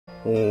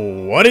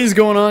What is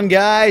going on,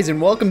 guys,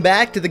 and welcome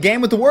back to the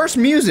game with the worst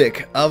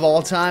music of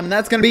all time, and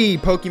that's going to be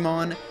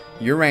Pokemon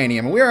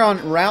Uranium. We're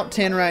on Route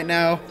 10 right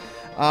now.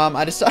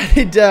 I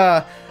decided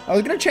I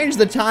was going to change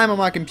the time on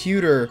my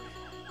computer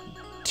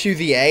to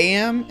the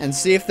AM and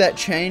see if that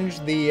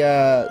changed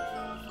the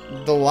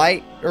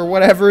light or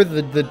whatever,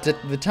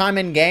 the time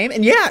in game,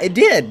 and yeah, it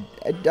did.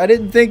 I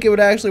didn't think it would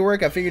actually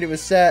work. I figured it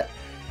was set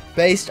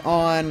based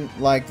on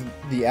like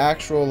the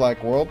actual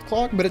like world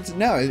clock, but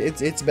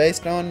it's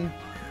based on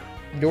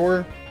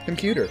your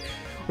computer,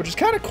 which is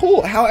kind of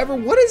cool. However,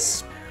 what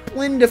is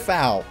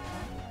Splendiflow?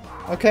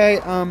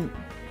 Okay,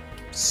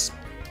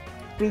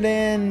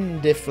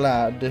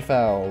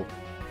 Splendiflow.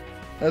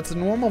 That's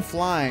normal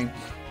flying.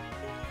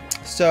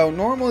 So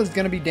normal is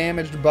going to be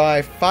damaged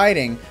by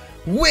fighting,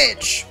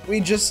 which we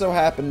just so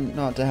happen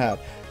not to have.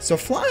 So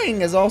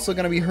flying is also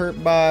going to be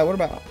hurt by, what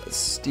about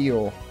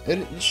steel?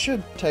 It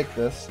should take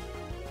this.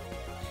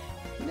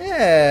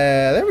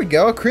 Yeah, there we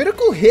go. A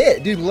critical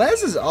hit. Dude,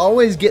 Les is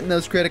always getting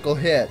those critical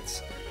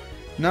hits.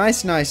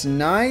 Nice, nice,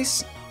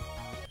 nice.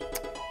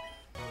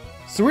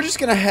 So we're just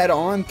going to head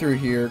on through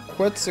here.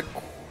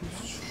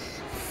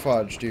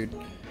 Fudge, dude.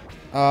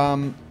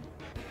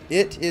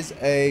 It is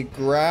a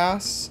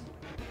grass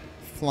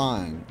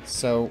flying.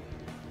 So,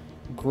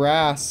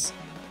 grass.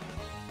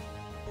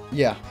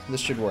 Yeah,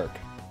 this should work.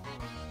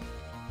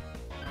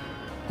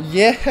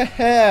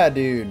 Yeah,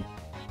 dude.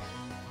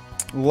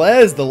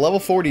 Les, the level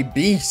 40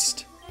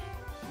 beast.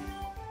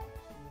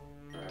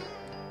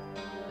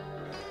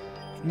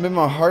 Made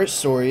my heart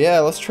sore. Yeah,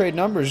 let's trade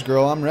numbers,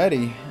 girl. I'm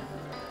ready.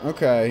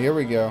 Okay, here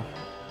we go.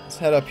 Let's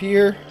head up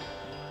here.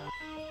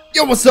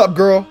 Yo, what's up,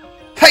 girl?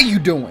 How you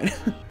doing?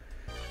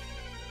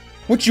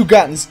 What you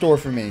got in store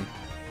for me?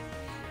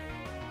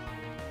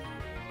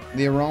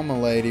 The aroma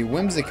lady.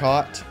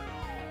 Whimsicott.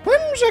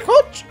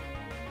 Whimsicott!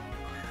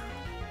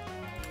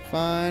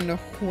 Find a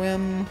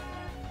whim.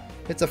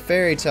 It's a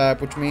fairy type,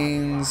 which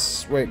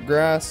means... Wait,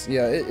 grass?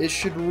 Yeah, it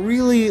should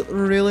really,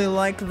 really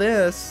like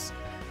this.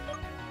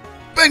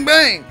 Bang,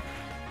 bang!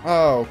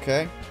 Oh,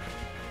 okay.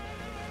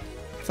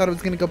 I thought it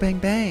was gonna go bang,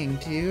 bang,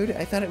 dude.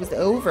 I thought it was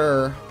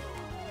over.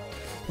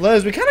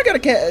 Les, we kind of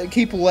gotta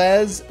keep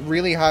Les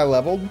really high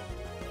leveled.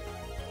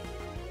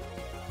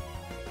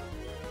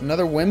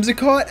 Another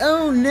Whimsicott?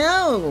 Oh,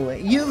 no!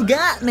 You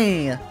got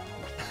me!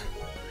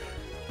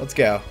 Let's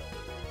go.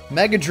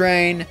 Mega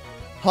Drain.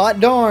 Hot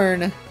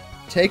darn.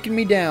 Taking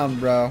me down,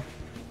 bro.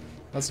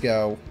 Let's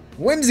go.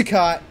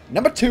 Whimsicott,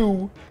 number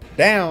 2.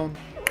 Down.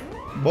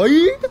 Boy.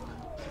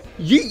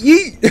 Yeet,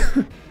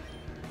 yeet.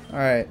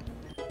 Alright.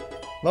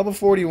 Level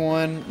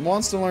 41.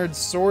 Wants to learn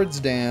Swords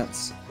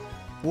Dance.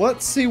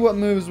 Let's see what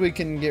moves we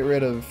can get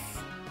rid of.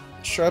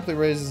 Sharply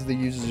raises the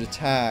user's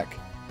attack.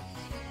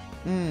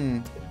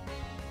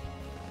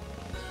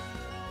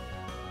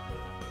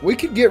 We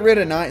could get rid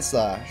of Night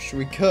Slash.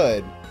 We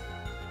could.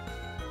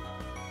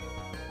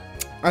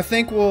 I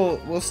think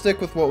we'll stick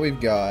with what we've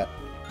got.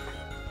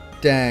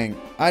 Dang.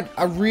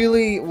 I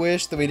really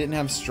wish that we didn't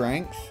have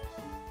strength.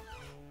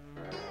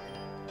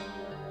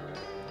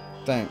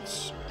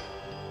 Thanks.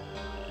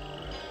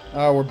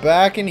 Oh, we're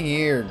back in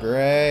here.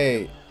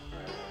 Great.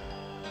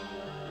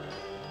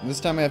 This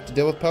time we have to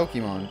deal with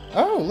Pokemon.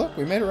 Oh, look,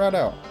 we made it right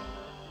out.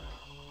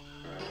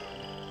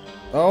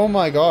 Oh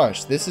my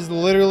gosh, this is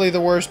literally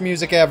the worst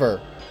music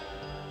ever.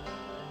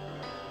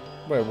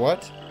 Wait,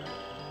 what?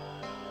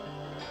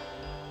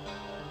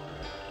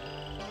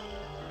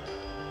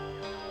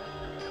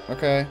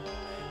 Okay.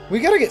 We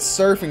gotta get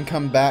Surf and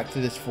come back to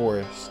this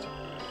forest.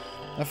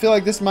 I feel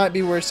like this might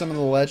be where some of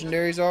the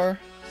legendaries are.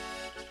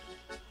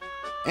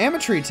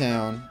 Ametree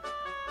Town.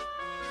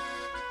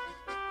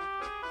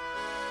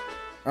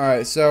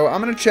 Alright, so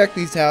I'm gonna check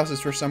these houses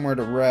for somewhere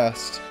to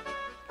rest.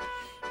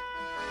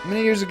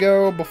 Many years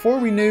ago, before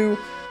we knew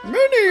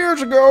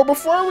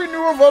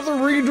of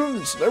other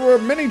regions, there were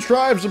many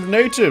tribes of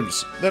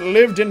natives that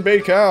lived in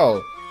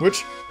Baikal,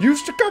 which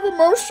used to cover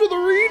most of the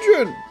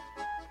region.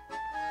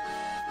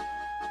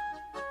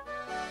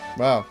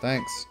 Wow,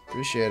 thanks.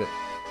 Appreciate it.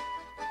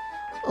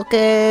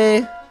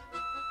 Okay.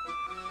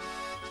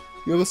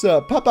 Yo, what's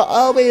up? Papa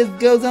always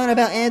goes on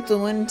about Anthel.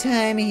 One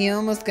time he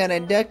almost got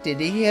abducted.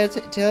 Did he have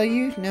to tell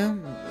you? No?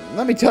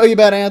 Let me tell you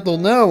about Anthel.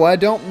 No, I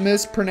don't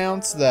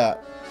mispronounce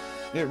that.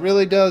 It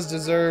really does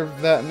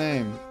deserve that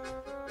name.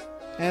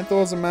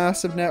 Anthel is a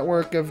massive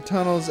network of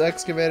tunnels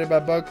excavated by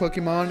bug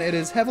Pokemon. It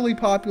is heavily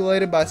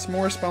populated by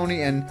S'more,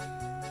 Spony, and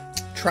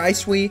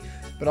Trisui,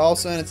 but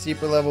also in its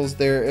deeper levels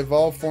their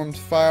evolved forms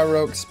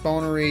Fireoak,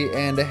 Sponery,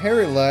 and a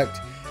Harrylect.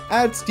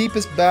 At its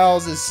deepest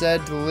bowels is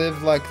said to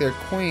live like their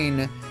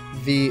queen,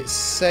 the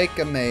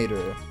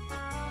Seikamator.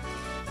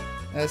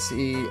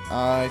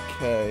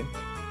 S-E-I-K.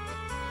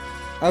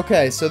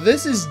 Okay, so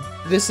this is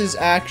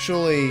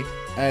actually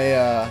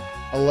a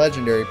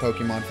legendary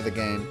Pokemon for the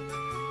game.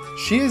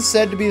 She is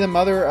said to be the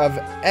mother of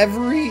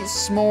every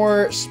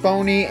S'more,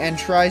 Spony, and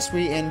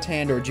Trisui in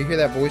Tandor. Did you hear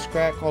that voice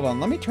crack? Hold on,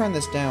 let me turn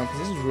this down because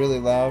this is really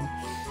loud.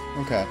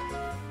 Okay.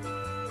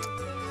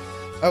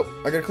 Oh,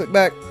 I gotta click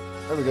back.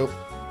 There we go.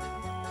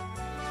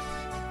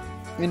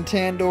 In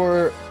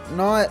Tandor,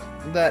 Not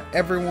that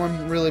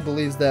everyone really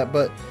believes that,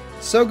 but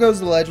so goes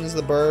the legends.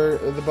 The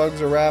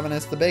bugs are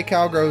ravenous. The bay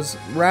cow grows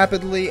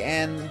rapidly,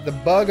 and the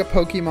bug of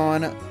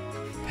Pokemon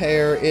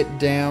pare it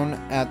down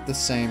at the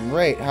same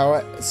rate.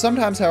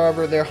 Sometimes,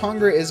 however, their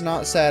hunger is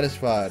not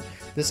satisfied.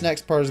 This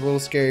next part is a little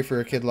scary for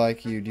a kid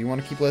like you. Do you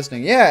want to keep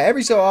listening? Yeah,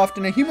 every so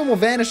often, a human will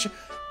vanish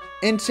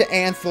into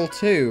Anthel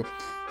too.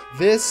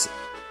 It's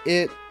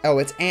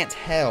Ant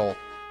Hell.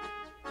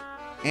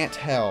 Ant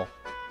Hell.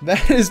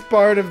 That is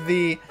part of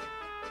the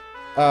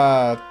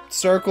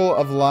circle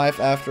of life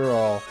after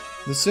all.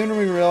 The sooner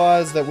we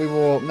realize that we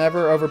will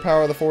never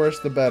overpower the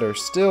forest, the better.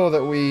 Still,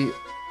 that we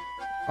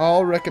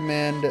all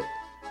recommend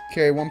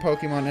carry one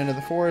Pokemon into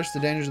the forest. The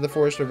dangers of the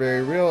forest are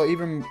very real.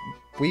 Even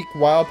weak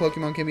wild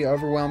Pokemon can be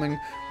overwhelming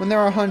when there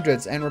are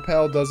hundreds, and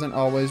repel doesn't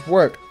always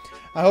work.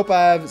 I hope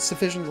I have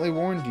sufficiently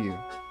warned you.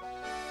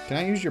 Can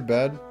I use your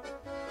bed?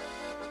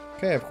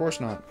 Okay, of course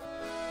not.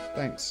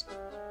 Thanks.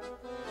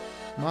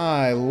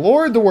 My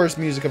lord, the worst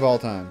music of all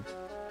time.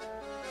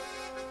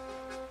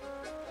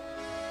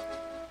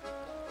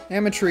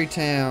 Amatry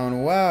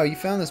Town. Wow, you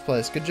found this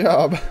place. Good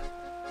job.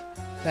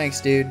 Thanks,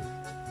 dude.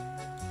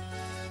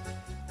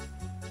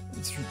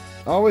 It's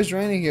always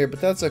raining here, but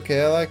that's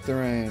okay. I like the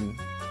rain.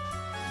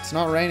 It's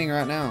not raining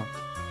right now.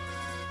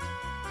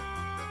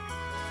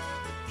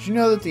 Did you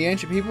know that the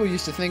ancient people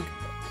used to think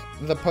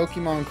the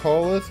Pokemon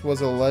Colith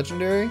was a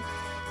legendary?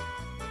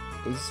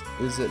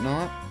 Is it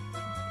not?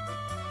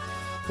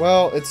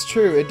 Well, it's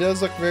true. It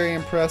does look very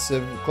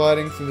impressive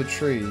gliding through the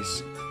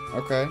trees.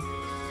 Okay.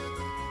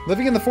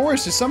 Living in the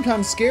forest is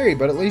sometimes scary,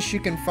 but at least you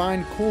can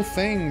find cool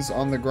things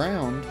on the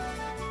ground.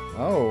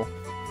 Oh.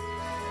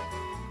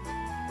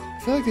 I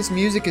feel like this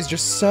music is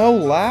just so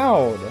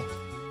loud.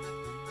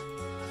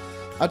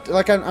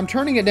 I'm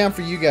turning it down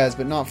for you guys,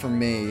 but not for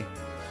me.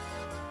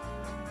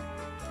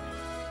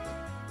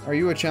 Are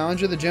you a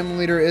challenger? The gym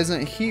leader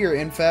isn't here.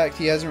 In fact,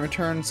 he hasn't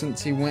returned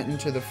since he went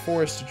into the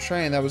forest to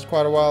train. That was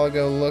quite a while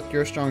ago. Look,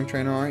 you're a strong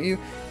trainer, aren't you?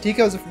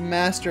 Tico's a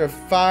master of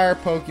fire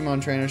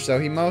Pokemon trainer, so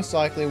he most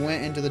likely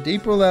went into the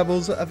deeper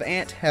levels of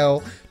Ant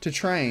Hell to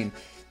train.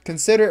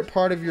 Consider it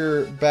part of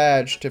your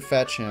badge to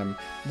fetch him.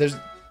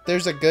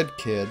 There's a good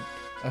kid.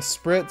 A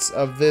spritz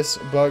of this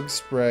bug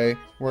spray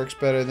works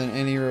better than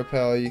any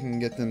repel. You can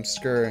get them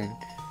scurrying.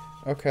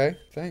 Okay,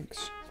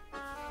 thanks.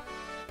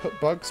 Put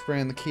bug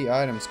spray in the key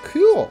items.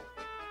 Cool!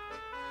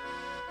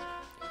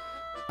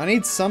 I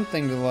need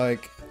something to,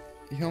 like,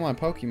 heal my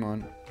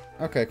Pokemon.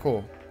 Okay,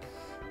 cool.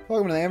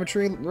 Welcome to the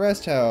Amatry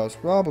Rest House.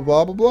 Blah, blah,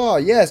 blah, blah, blah.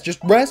 Yes, just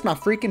rest my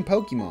freaking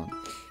Pokemon.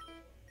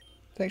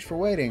 Thanks for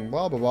waiting.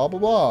 Blah, blah, blah, blah,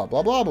 blah.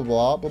 Blah, blah, blah,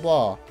 blah, blah,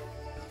 blah.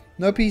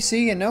 No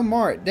PC and no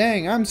Mart.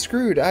 Dang, I'm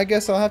screwed. I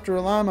guess I'll have to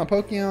rely on my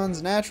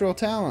Pokemon's natural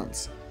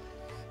talents.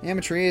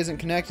 Amatry isn't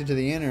connected to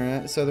the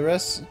internet, so the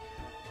rest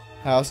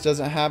house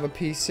doesn't have a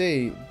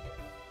PC.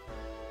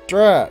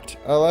 Drat!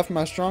 I left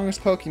my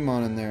strongest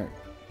Pokemon in there.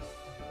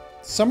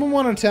 Someone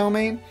want to tell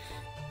me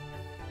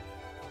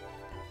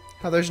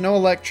how there's no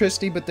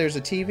electricity but there's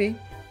a TV?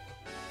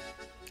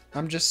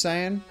 I'm just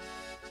saying.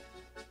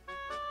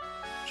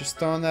 Just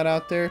throwing that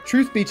out there.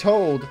 Truth be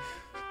told,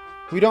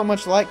 we don't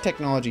much like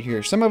technology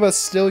here. Some of us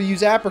still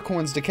use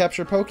apricorns to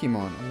capture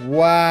Pokemon.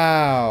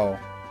 Wow.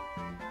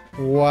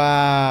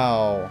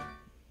 Wow.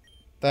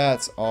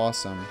 That's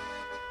awesome.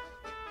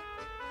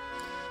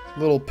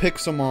 Little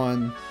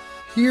Pixelmon.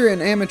 Here in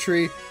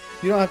Amatry,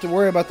 you don't have to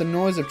worry about the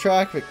noise of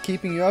traffic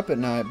keeping you up at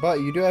night, but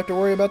you do have to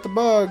worry about the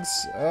bugs.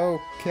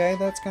 Okay,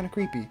 that's kind of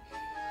creepy.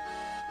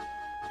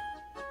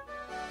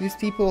 These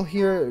people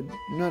here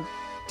not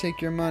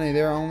take your money.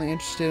 They're only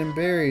interested in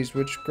berries,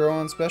 which grow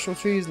on special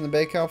trees in the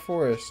Baikal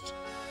Forest.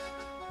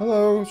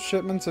 Hello,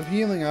 shipments of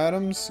healing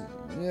items.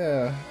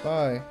 Yeah,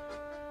 bye.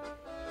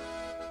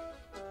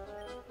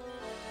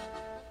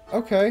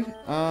 Okay,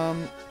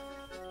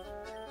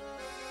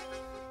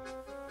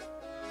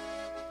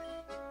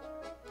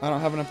 I don't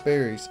have enough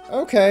berries.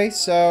 Okay,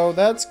 so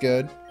that's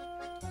good.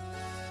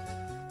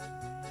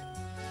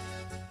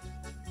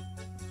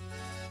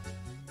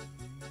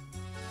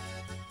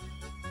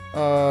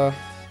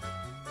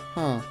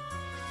 Huh.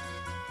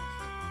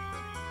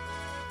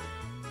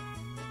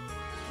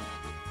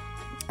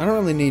 I don't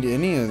really need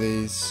any of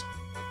these.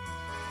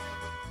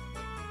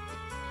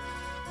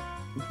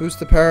 Boost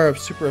the power of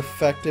super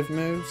effective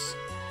moves.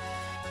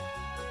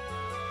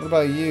 What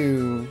about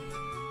you?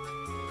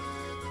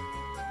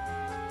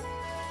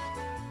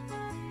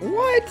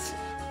 What?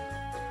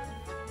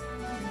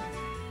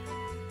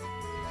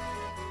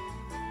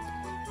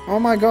 Oh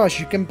my gosh,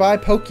 you can buy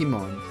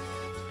Pokemon.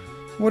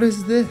 What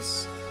is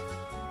this?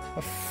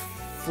 A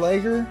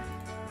Flagger?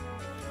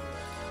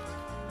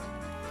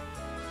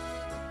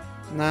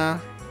 Nah.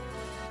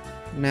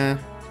 Nah.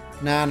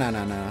 Nah, nah,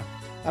 nah, nah.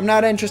 I'm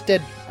not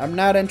interested. I'm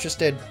not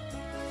interested.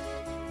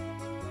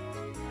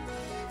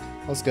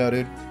 Let's go,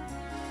 dude.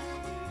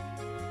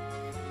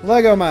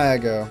 Lego my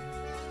ego.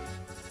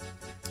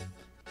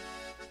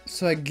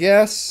 So I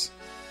guess...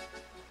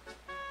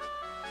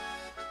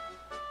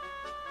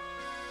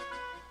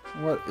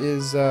 What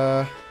is,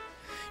 Do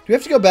we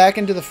have to go back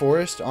into the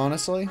forest,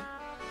 honestly?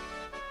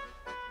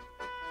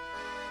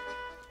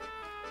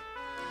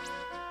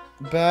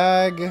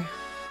 Bag.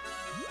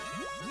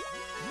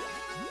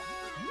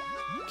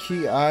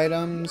 Key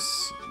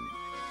items.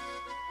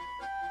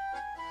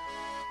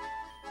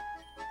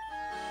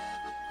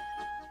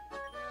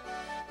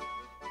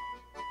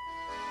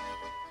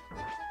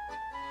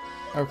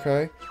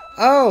 Okay.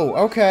 Oh,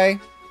 okay.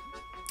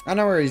 I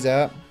know where he's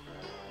at.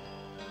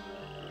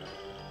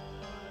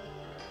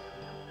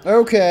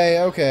 Okay.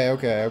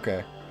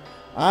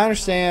 I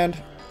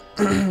understand.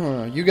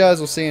 You guys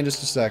will see in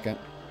just a second.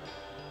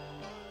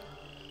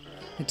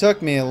 It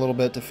took me a little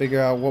bit to figure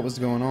out what was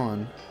going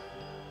on.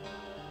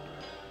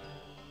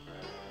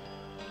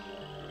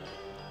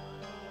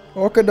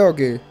 Okie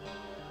dokie.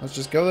 Let's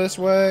just go this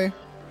way.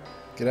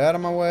 Get out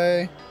of my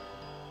way.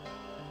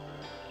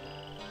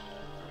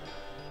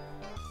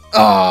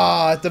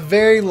 Ah, at the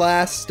very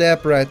last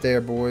step right there,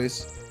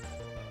 boys.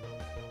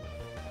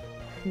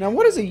 Now,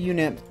 what does a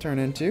Unimp turn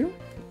into?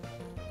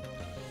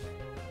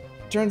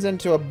 Turns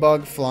into a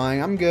bug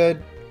flying. I'm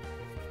good.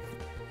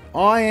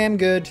 I am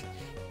good.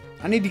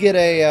 I need to get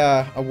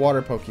a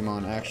water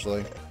Pokemon,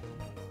 actually.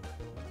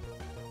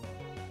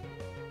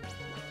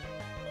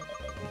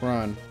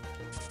 Run.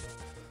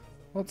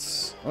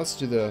 Let's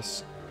do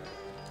this.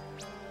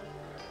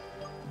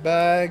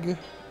 Bag.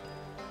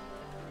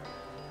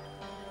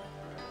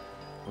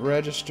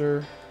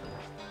 Register.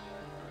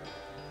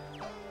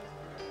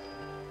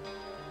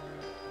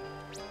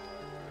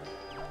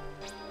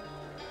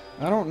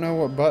 I don't know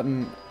what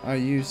button I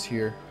use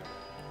here.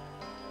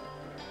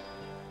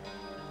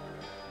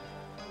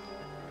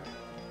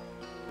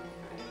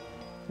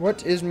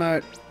 What is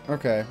my...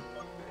 Okay.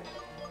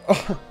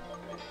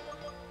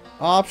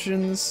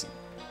 Options.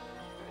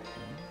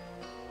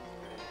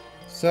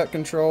 Set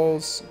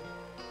controls.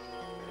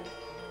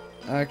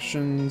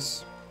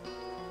 Actions.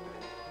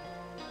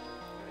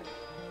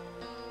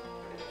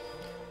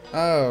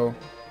 Oh,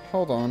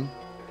 hold on.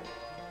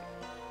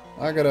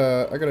 I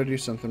gotta do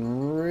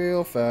something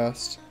real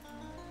fast.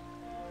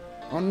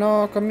 Oh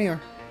no, come here.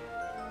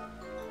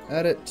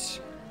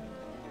 Edit.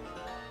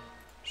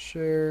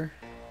 Share.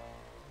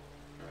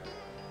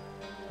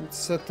 Let's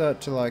set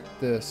that to like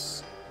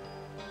this.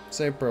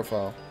 Save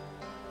profile.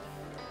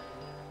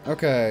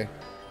 Okay.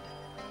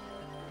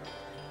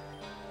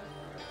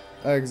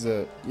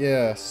 Exit.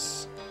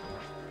 Yes.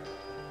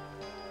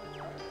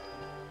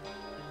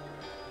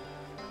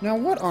 Now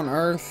what on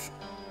earth?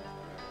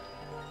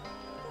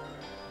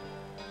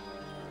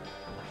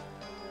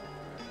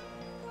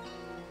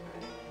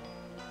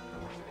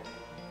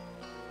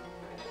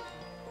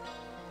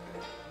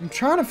 I'm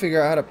trying to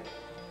figure out how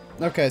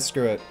to... Okay,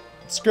 screw it.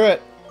 Screw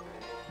it.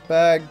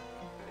 Bag.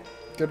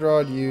 Good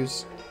rod,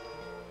 use.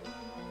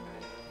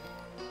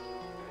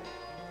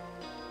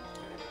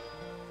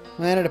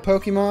 Landed a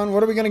Pokemon.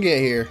 What are we gonna get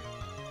here?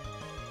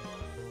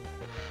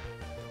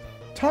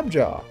 Top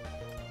Jaw.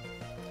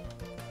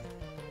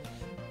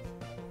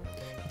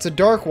 It's a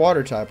dark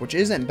water type, which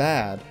isn't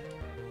bad.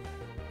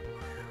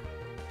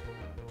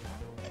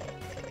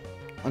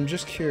 I'm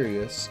just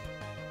curious.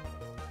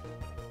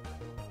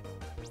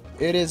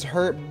 It is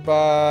hurt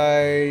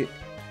by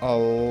a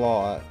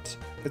lot.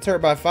 It's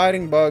hurt by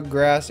fighting, bug,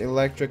 grass,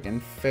 electric,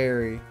 and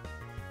fairy.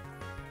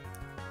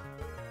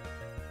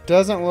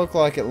 Doesn't look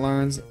like it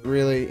learns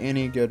really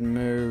any good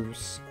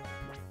moves.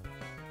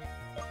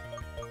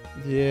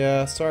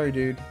 Yeah, sorry,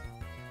 dude.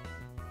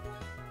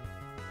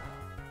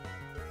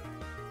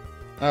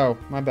 Oh,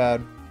 my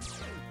bad.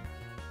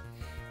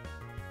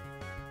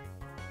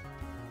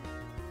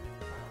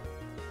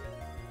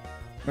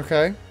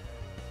 Okay.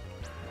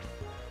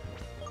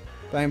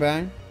 Bang,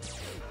 bang.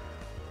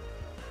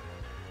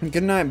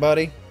 Good night,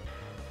 buddy.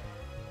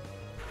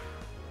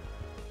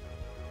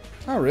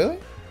 Oh, really?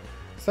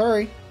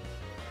 Sorry.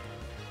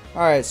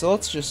 Alright, so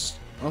let's just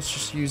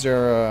use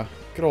our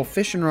good old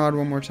fishing rod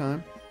one more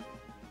time.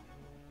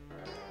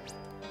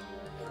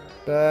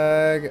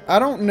 Bag. I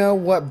don't know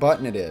what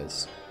button it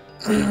is.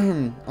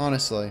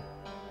 Honestly.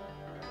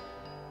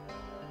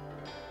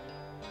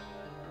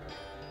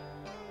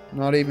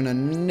 Not even a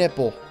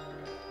nipple.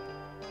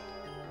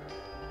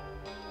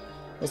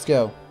 Let's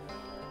go.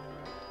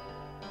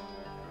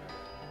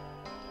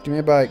 Give me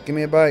a bite. Give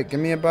me a bite. Give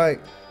me a bite.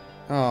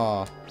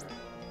 Aw.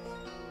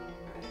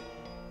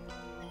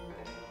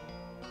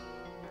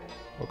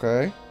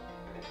 Okay.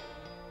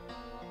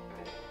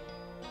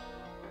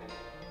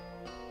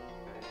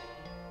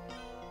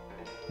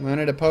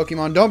 Landed a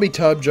Pokemon. Don't be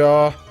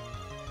Tubjaw.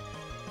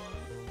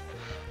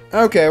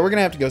 Okay, we're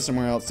gonna have to go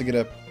somewhere else to get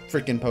a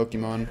freaking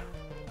Pokemon.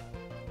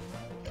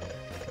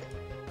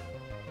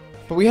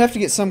 But we have to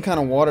get some kind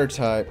of water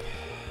type.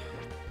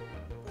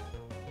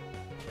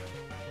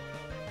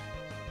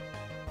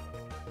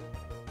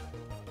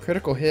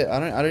 Critical hit.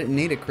 I didn't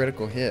need a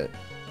critical hit.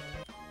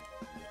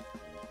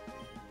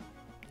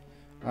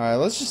 Alright,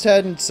 let's just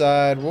head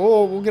inside.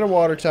 We'll get a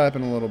water type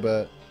in a little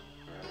bit.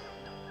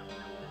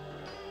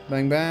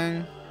 Bang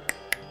bang.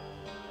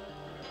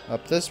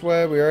 Up this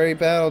way. We already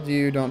battled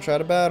you. Don't try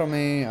to battle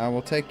me. I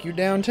will take you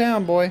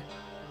downtown, boy.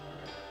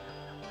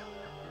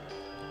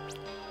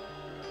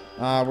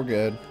 Ah, we're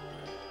good.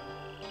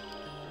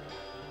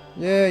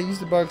 Yeah, use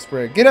the bug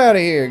spray. Get out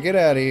of here. Get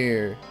out of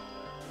here.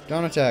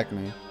 Don't attack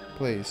me.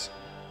 Please.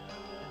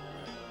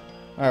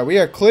 Alright, we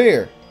are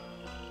clear.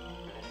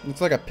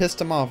 Looks like I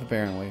pissed him off,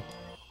 apparently.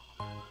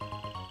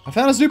 I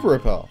found a super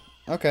repel.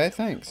 Okay,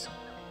 thanks.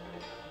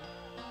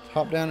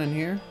 Hop down in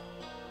here.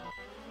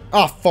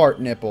 Ah, fart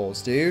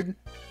nipples, dude.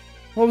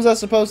 What was I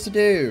supposed to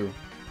do?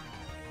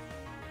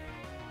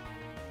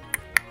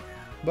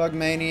 Bug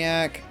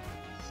maniac.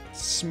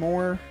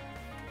 S'more.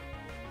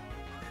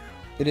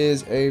 It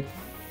is a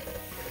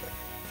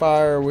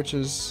fire, which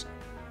is...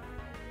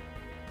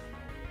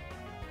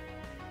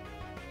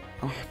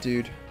 Oh,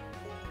 dude.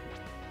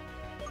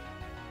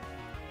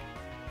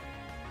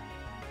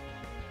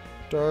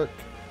 Dark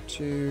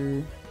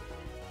to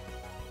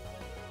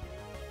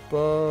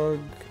bug.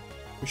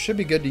 We should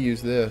be good to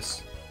use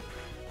this.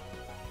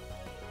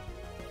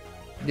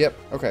 Yep.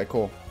 Okay,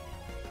 cool.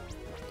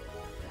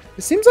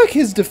 It seems like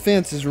his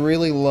defense is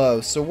really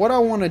low. So what I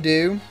want to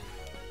do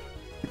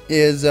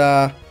is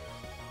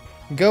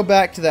go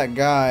back to that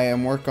guy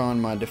and work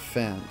on my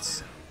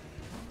defense.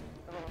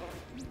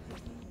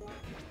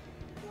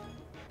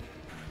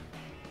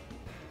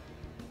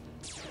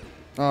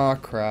 Oh,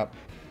 crap.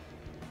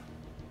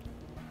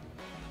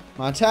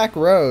 My attack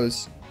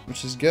rose,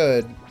 which is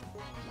good,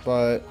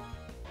 but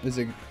is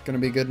it going to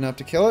be good enough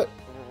to kill it?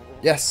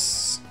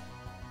 Yes!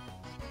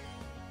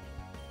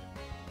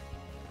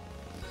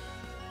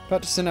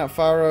 About to send out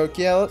Fire Oak.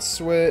 Yeah, let's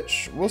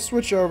switch. We'll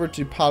switch over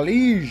to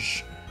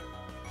Palige.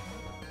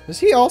 Is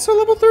he also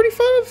level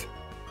 35?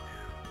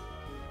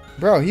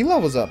 Bro, he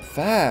levels up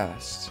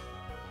fast.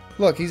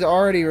 Look, he's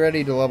already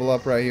ready to level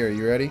up right here.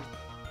 You ready?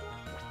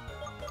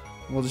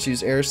 We'll just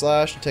use Air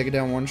Slash to take it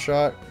down one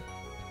shot.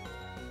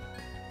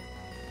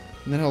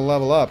 And then he'll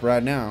level up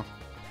right now.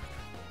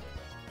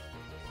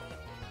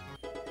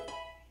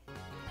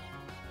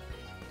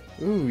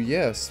 Ooh,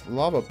 yes.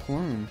 Lava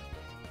Plume.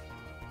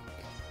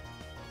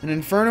 An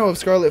inferno of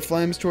scarlet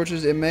flames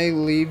torches. It may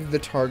leave the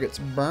targets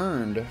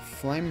burned.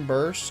 Flame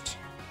burst.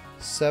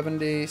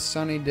 70.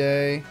 Sunny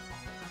day.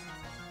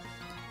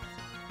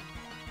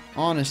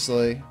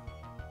 Honestly,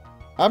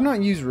 I've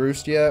not used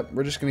Roost yet.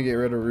 We're just going to get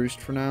rid of Roost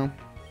for now.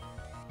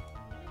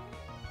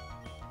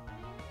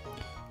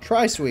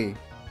 Triswee.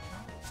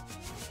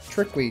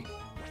 Trickwee.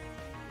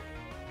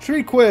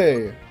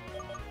 Treequay.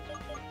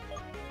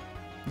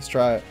 Let's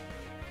try it.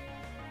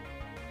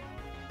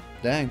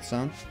 Dang,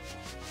 son.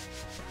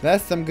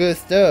 That's some good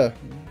stuff.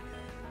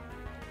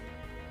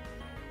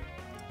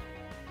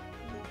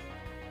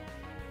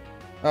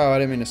 Oh, I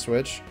didn't mean to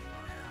switch.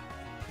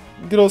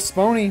 Good old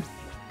Spony.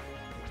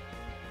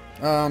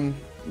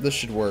 This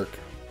should work.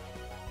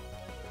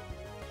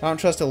 I don't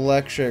trust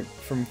electric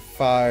from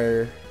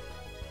fire.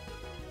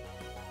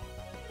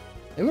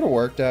 It would have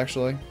worked,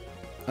 actually.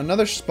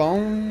 Another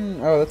Spawn?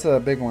 Oh, that's a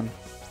big one.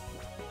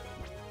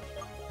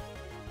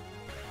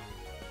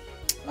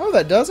 Oh,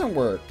 that doesn't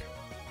work.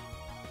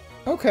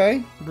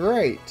 Okay,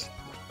 great.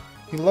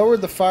 He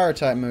lowered the fire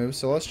type move,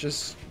 so let's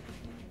just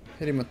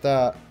hit him with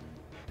that.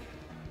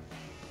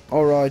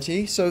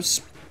 Alrighty, so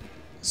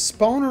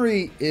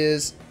Spawnery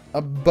is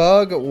a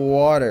bug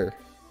water.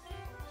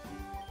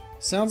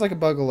 Sounds like a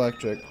bug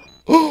electric.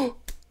 Oh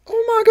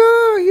my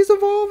god, he's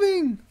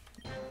evolving!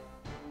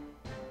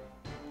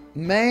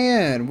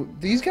 Man,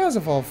 these guys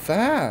evolve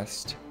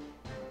fast.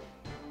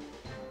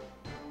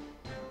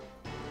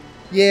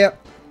 Yeah.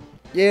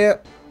 Yeah.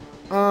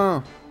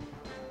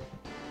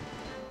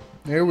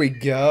 There we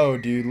go,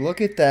 dude. Look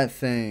at that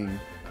thing.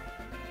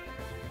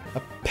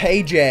 A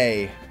Page.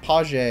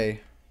 Alright,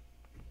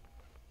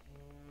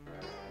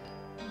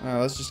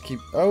 let's just keep...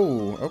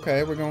 Oh,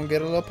 okay. We're gonna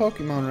get a little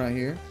Pokemon right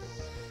here.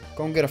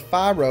 Gonna get a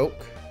Fire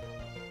Oak.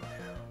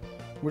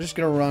 We're just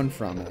gonna run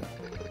from it.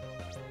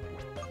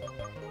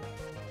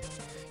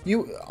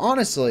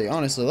 Honestly,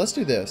 let's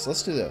do this.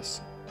 Let's do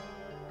this.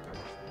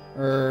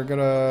 We're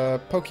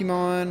gonna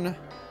Pokemon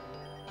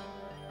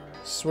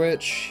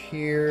switch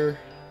here.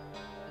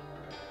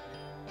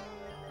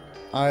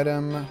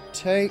 Item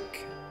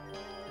take.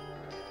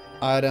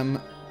 Item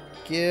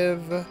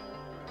give.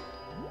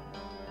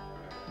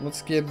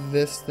 Let's give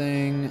this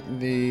thing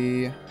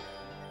the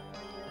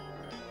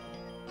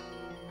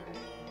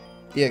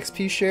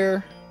EXP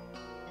share.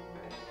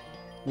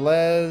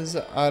 Les,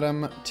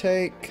 item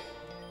take.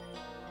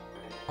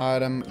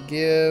 Item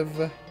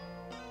give.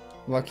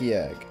 Lucky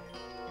egg.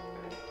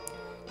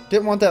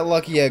 Didn't want that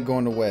lucky egg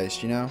going to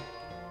waste, you know?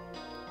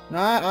 No,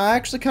 I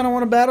actually kind of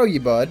want to battle you,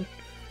 bud.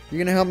 You're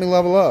going to help me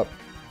level up.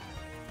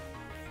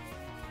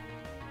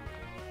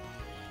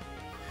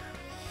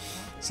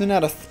 Send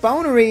out a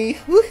Spawnery.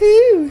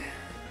 Woohoo!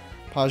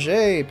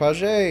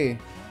 Page.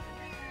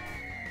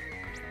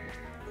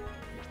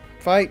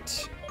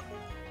 Fight.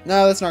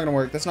 No, that's not going to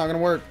work. That's not going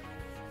to work.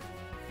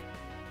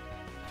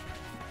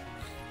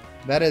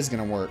 That is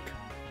going to work.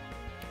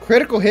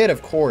 Critical hit,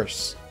 of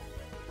course.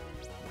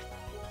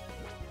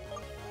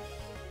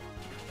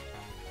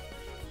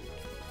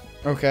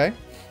 Okay.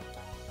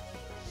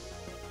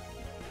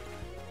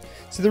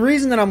 So the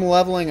reason that I'm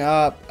leveling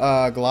up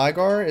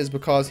Gligar is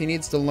because he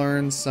needs to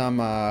learn some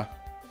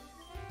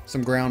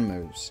some ground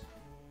moves,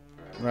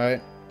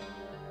 right?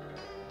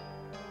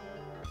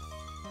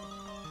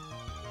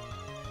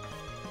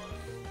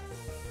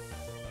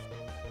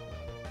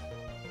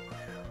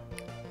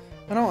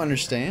 I don't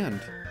understand.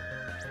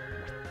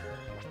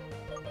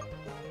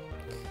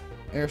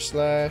 Air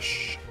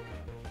slash.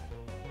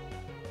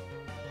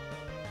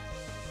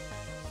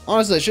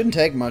 Honestly, it shouldn't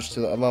take much to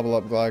level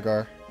up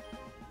Gligar.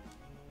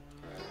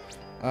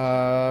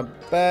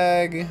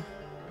 Bag.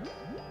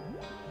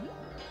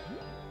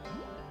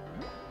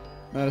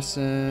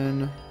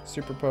 Medicine.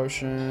 Super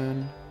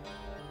potion.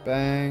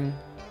 Bang.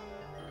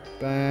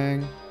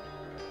 Bang.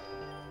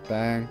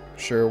 Bang.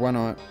 Sure, why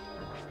not?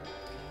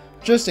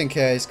 Just in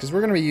case, because we're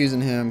going to be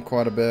using him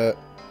quite a bit.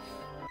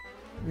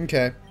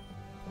 Okay.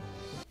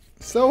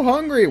 So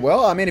hungry.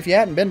 Well, I mean, if you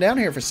hadn't been down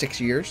here for 6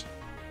 years.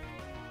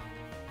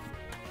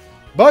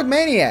 Bug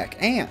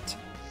Maniac. Ant.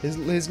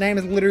 His name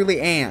is literally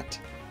Ant.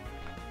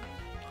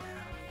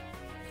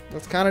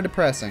 That's kind of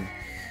depressing.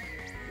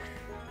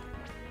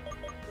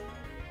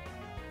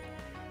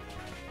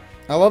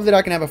 I love that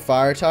I can have a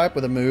fire type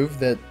with a move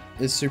that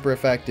is super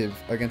effective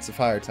against a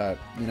fire type,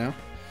 you know?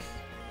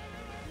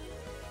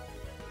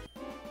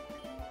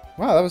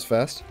 Wow, that was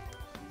fast.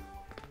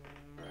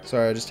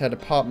 Sorry, I just had to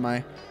pop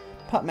my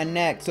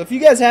neck. So if you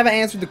guys haven't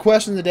answered the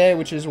question of the day,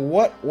 which is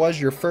what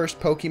was your first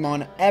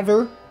Pokemon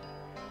ever?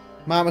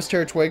 Mine was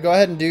Turtwig. Go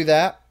ahead and do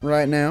that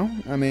right now.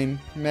 I mean,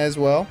 may as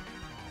well.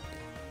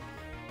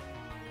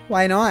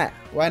 Why not?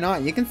 Why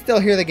not? You can still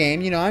hear the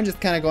game. You know, I'm just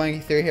kind of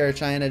going through here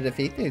trying to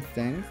defeat these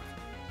things.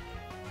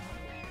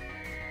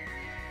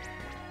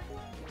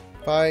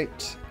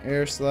 Fight.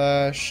 Air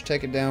slash.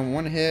 Take it down.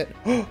 One hit.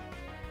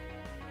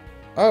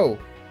 Oh.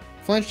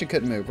 Flinched and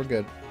couldn't move. We're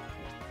good.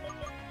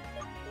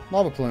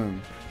 Lava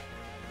Plume.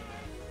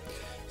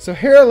 So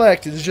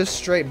Herelect is just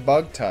straight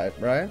bug type,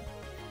 right?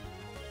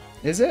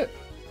 Is it?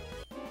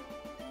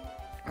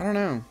 I don't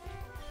know.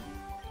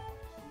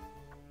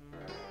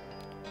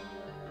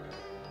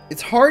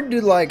 It's hard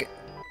to, like,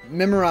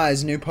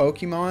 memorize new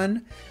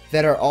Pokemon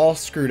that are all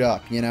screwed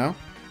up, you know?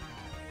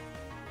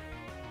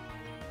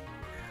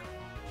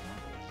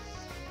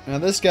 Now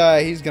this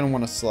guy, he's gonna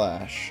want to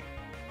slash.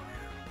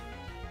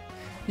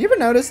 You ever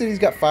notice that he's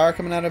got fire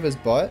coming out of his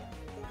butt?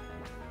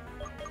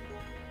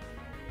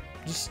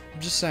 Just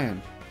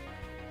saying.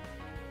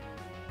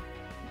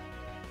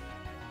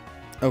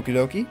 Okie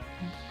dokie.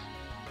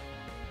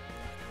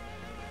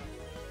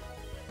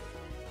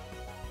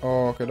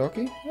 Okie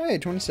dokie. Hey,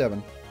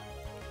 27.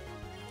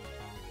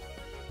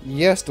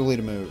 Yes, delete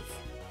a move.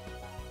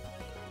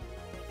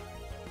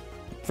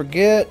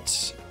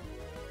 Forget.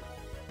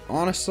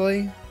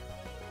 Honestly.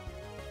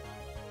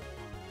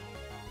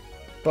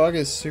 Bug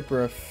is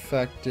super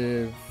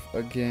effective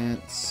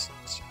against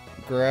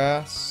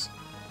Grass,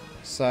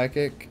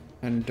 Psychic,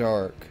 and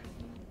Dark.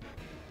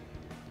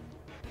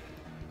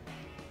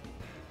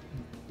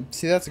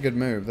 See, that's a good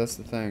move. That's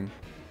the thing.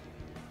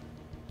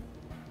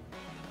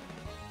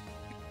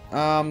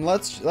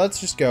 Let's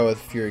just go with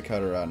Fury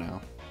Cutter right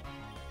now.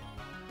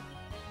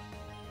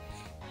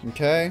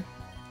 Okay.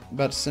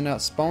 About to send out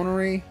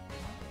Spawnery.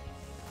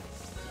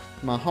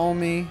 My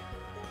homie.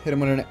 Hit him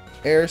with an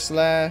Air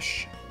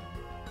Slash.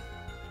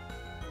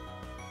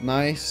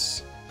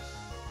 Nice.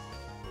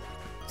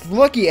 The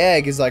Lucky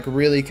Egg is like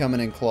really coming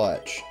in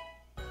clutch.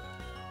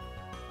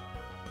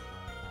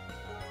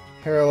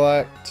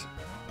 Herelect.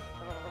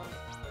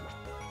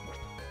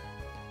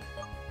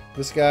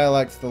 This guy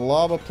likes the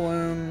Lava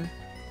Plume.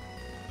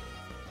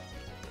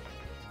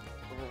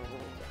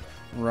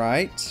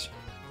 Right.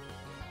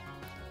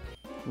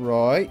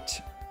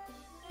 Right.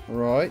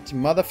 Right.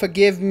 Mother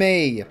forgive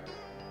me.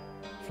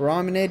 For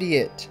I'm an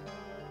idiot.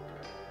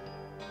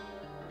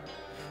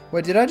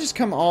 Wait, did I just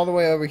come all the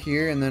way over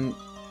here and then...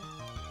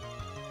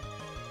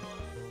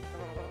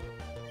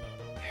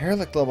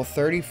 Herelect level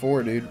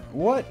 34, dude.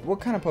 What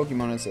kind of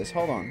Pokemon is this?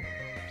 Hold on.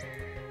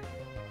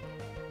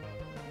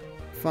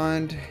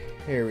 Find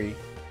Harry.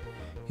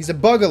 He's a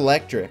Bug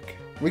Electric.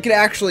 We could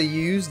actually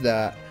use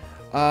that.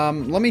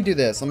 Let me do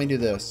this. Let me do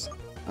this.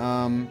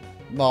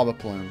 Lava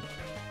Plume.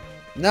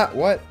 No,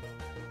 what?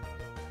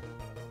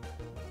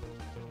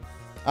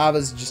 I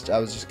was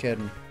just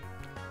kidding.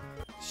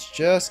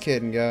 Just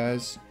kidding,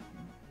 guys.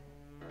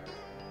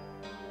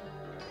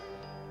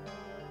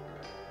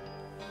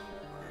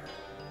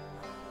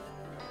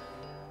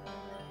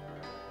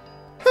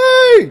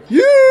 Hey,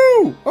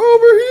 you!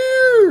 Over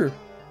here!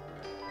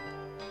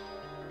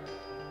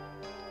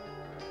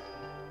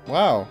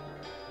 Wow.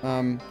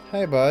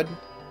 Hey, bud.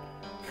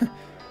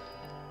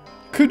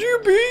 Could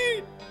you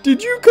be...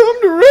 Did you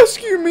come to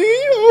rescue me?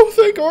 Oh,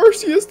 thank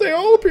Arceus, they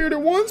all appeared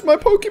at once. My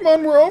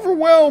Pokemon were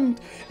overwhelmed.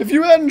 If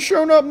you hadn't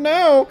shown up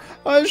now,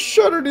 I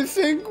shudder to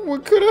think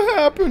what could have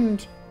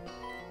happened.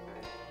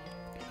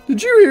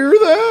 Did you hear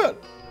that?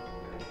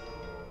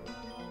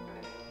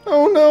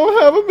 Oh no,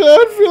 I have a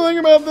bad feeling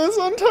about this.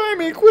 Untie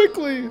me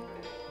quickly.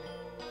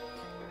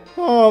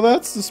 Oh,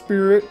 that's the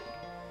spirit.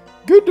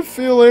 Good to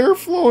feel air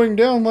flowing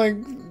down like...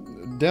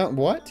 Down...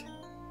 What?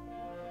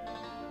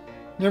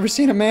 Never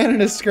seen a man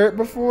in a skirt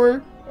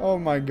before? Oh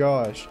my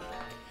gosh.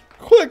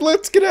 Quick,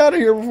 let's get out of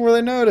here before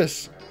they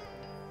notice.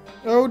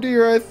 Oh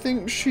dear, I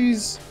think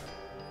she's...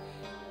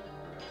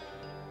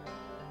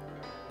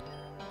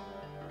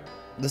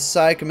 the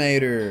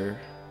Psychomator.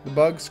 The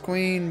Bugs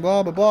Queen,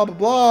 blah, blah, blah, blah,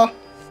 blah.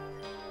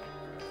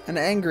 And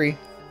angry.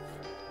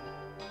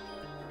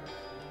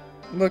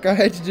 Look, I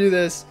hate to do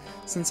this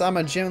since I'm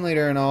a gym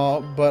leader and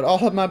all, but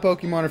all of my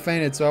Pokemon are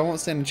fainted, so I won't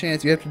stand a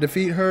chance. You have to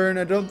defeat her, and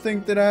I don't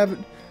think that I have...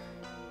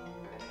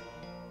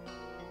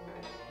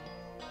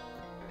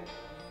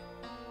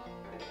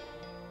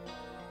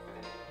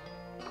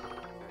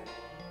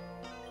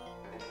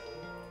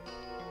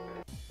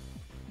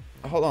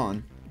 Hold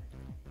on.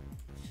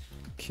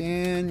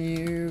 Can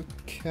you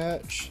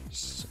catch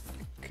Psych?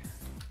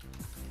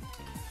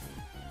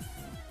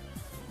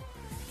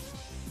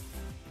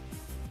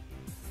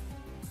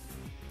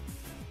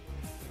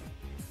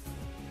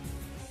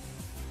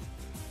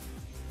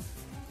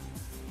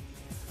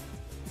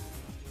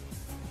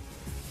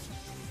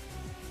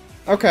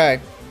 Okay.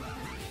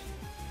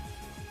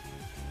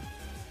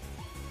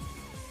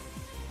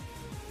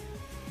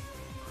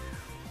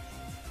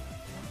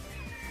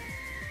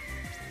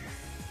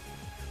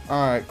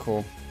 Alright,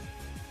 cool.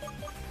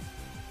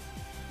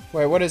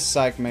 Wait, what is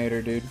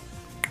Psychomator, dude?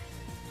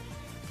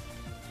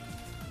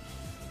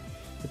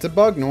 It's a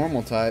bug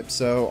normal type,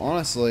 so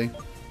honestly,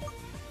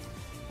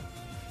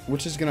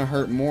 which is gonna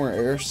hurt more,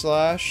 Air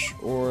Slash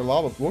or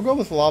Lava? We'll go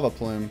with Lava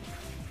Plume.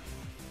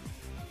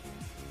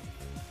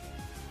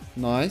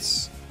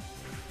 Nice.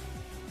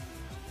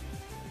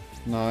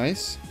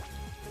 Nice.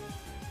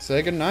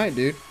 Say goodnight,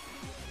 dude.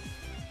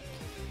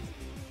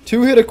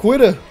 Two-hit a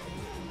quitter.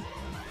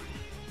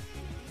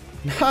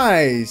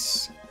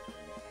 Nice.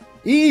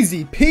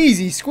 Easy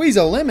peasy squeeze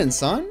a lemon,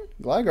 son.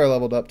 Gligar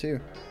leveled up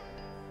too.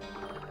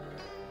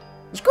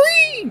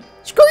 Scree!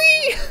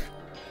 Scree!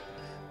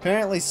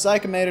 Apparently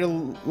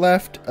Psychomator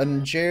left a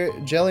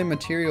jelly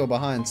material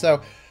behind.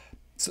 So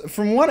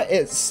from what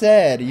it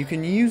said, you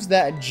can use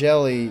that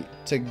jelly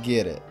to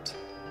get it.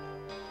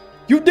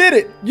 You did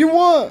it! You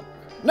won!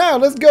 Now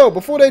let's go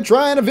before they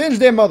try and avenge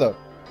their mother.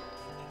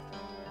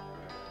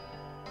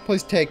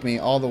 Please take me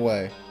all the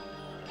way.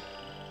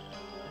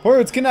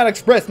 Words cannot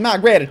express my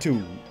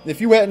gratitude. If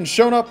you hadn't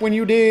shown up when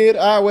you did,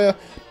 I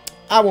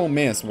won't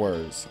mince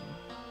words.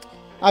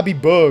 I'd be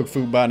bug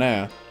food by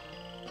now.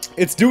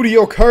 It's due to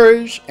your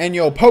courage and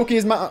your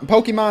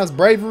Pokemon's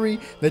bravery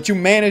that you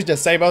managed to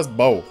save us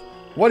both.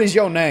 What is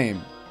your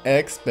name?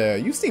 Expel.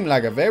 You seem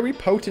like a very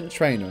potent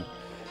trainer.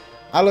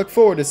 I look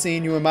forward to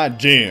seeing you in my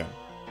gym.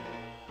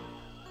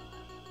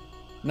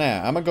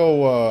 Now, I'm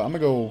gonna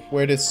go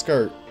wear this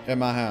skirt at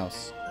my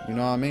house. You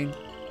know what I mean,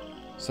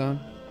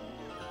 son?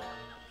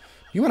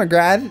 You wanna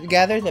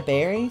gather the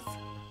berries?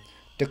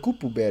 The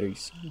kupu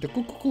berries. The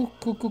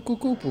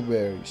kupu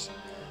berries.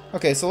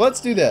 Okay, so let's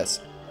do this.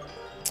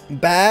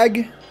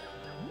 Bag.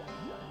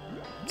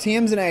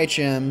 TMs and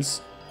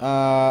HMs.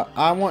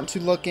 I want to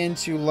look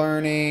into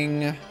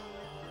learning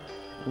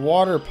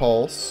Water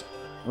Pulse,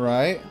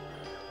 right?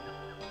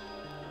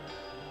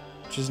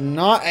 Which is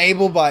not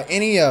able by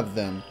any of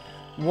them.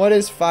 What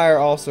is Fire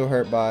also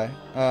hurt by?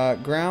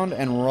 Ground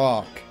and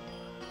Rock.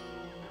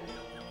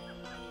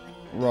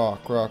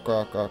 Rock.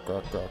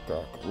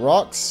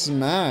 Rock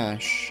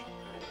Smash.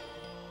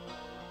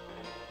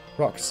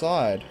 Rock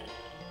Slide.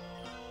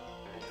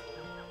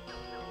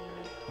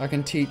 I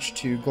can teach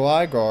to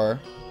Gligar.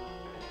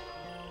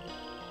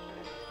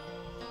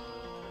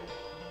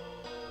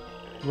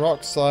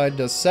 Rock Slide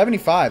does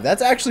 75.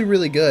 That's actually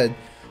really good.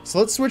 So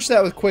let's switch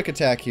that with Quick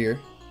Attack here.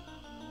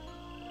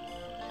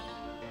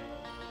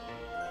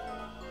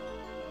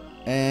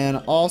 And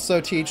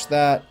also teach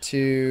that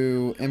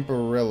to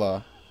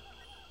Emperilla.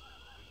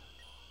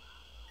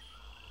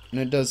 And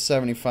it does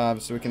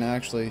 75, so we can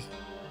actually...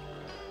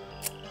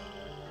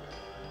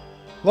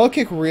 Low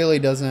Kick really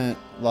doesn't,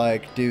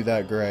 like, do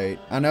that great.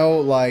 I know,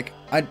 like,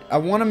 I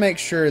want to make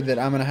sure that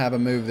I'm going to have a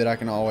move that I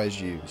can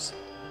always use.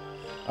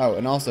 Oh,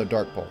 and also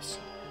Dark Pulse.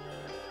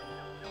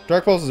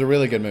 Dark Pulse is a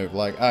really good move.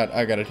 Like,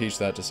 I got to teach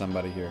that to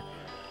somebody here.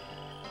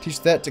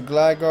 Teach that to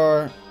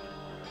Gligar.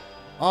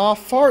 Aw,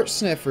 Fart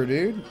Sniffer,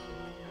 dude.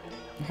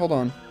 Hold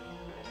on.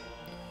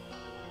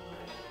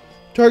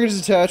 Target is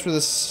attached with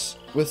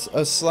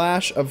a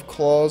slash of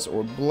claws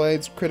or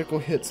blades. Critical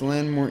hits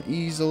land more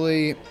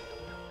easily.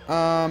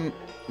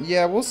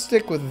 Yeah, we'll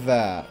stick with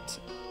that.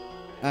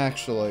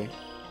 Actually.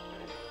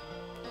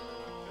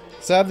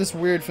 So I have this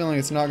weird feeling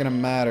it's not going to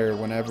matter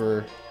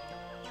whenever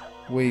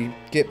we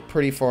get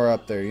pretty far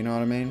up there. You know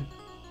what I mean?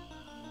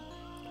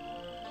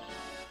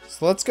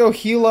 So let's go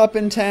heal up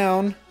in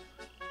town.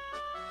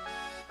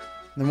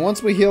 And then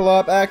once we heal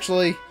up,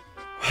 actually,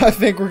 I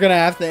think we're going to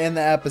have to end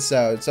the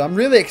episode. So I'm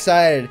really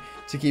excited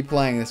to keep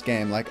playing this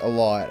game, like, a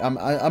lot.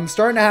 I'm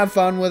starting to have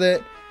fun with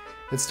it.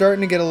 It's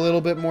starting to get a little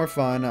bit more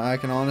fun. I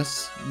can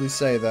honestly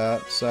say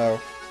that. So,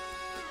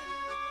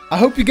 I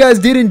hope you guys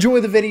did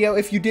enjoy the video.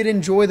 If you did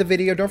enjoy the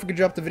video, don't forget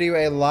to drop the video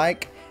a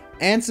like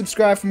and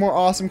subscribe for more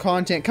awesome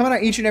content coming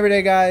out each and every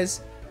day,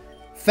 guys.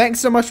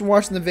 Thanks so much for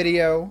watching the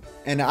video,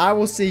 and I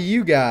will see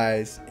you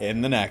guys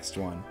in the next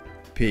one.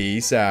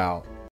 Peace out.